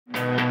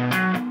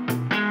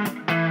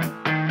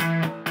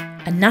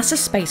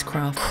NASA's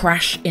spacecraft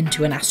crash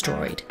into an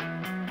asteroid.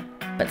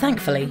 But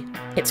thankfully,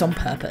 it's on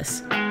purpose.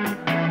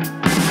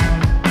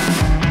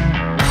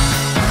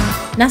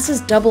 NASA's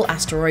Double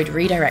Asteroid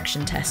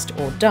Redirection Test,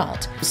 or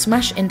DART, will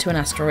smash into an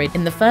asteroid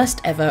in the first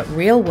ever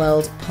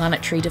real-world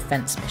planetary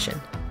defense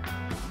mission.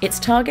 Its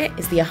target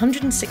is the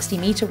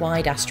 160-metre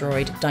wide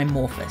asteroid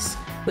Dimorphos,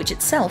 which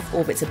itself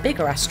orbits a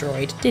bigger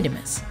asteroid,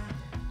 Didymos.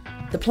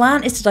 The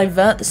plan is to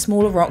divert the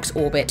smaller rock's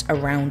orbit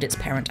around its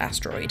parent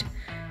asteroid.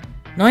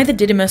 Neither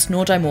Didymos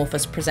nor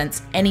Dimorphos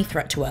presents any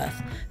threat to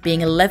Earth,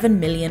 being 11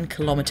 million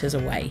kilometres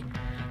away.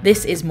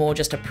 This is more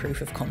just a proof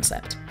of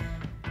concept.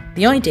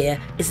 The idea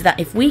is that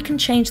if we can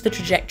change the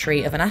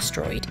trajectory of an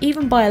asteroid,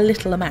 even by a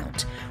little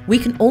amount, we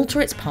can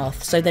alter its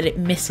path so that it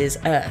misses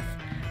Earth,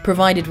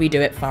 provided we do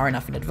it far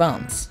enough in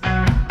advance.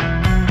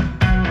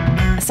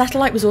 A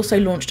satellite was also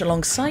launched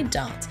alongside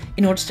DART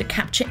in order to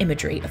capture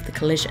imagery of the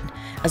collision,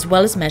 as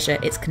well as measure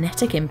its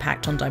kinetic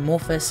impact on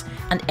Dimorphos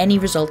and any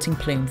resulting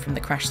plume from the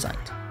crash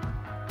site.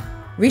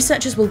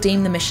 Researchers will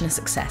deem the mission a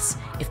success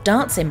if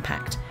DART's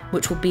impact,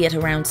 which will be at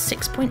around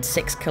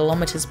 6.6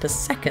 kilometres per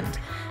second,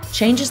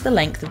 changes the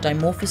length of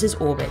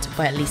Dimorphos' orbit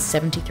by at least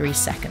 73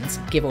 seconds,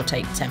 give or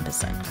take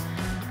 10%.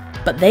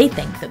 But they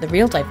think that the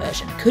real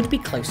diversion could be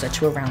closer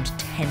to around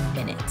 10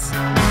 minutes.